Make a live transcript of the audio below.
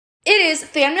It is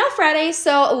Fan Mail Friday,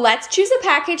 so let's choose a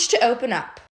package to open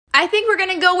up. I think we're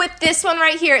gonna go with this one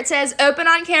right here. It says open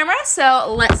on camera,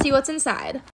 so let's see what's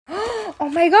inside.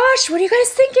 Oh my gosh, what do you guys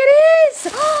think it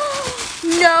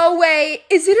is? No way,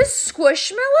 is it a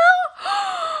Squishmallow?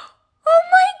 Oh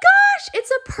my gosh,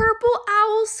 it's a purple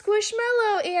owl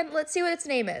Squishmallow, and let's see what its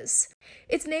name is.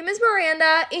 Its name is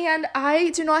Miranda, and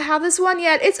I do not have this one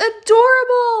yet. It's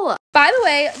adorable. By the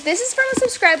way, this is from a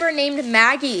subscriber named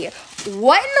Maggie.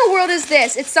 What in the world is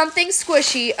this? It's something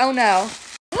squishy. Oh no.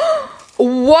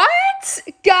 What?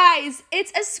 Guys,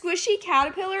 it's a squishy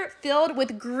caterpillar filled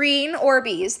with green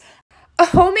Orbeez. A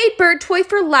homemade bird toy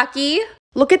for Lucky.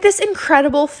 Look at this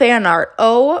incredible fan art.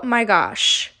 Oh my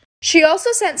gosh. She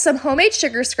also sent some homemade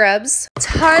sugar scrubs,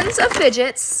 tons of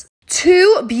fidgets,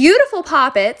 2 beautiful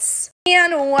poppets,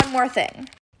 and one more thing.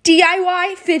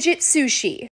 DIY fidget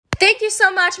sushi. Thank you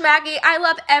so much, Maggie. I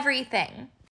love everything.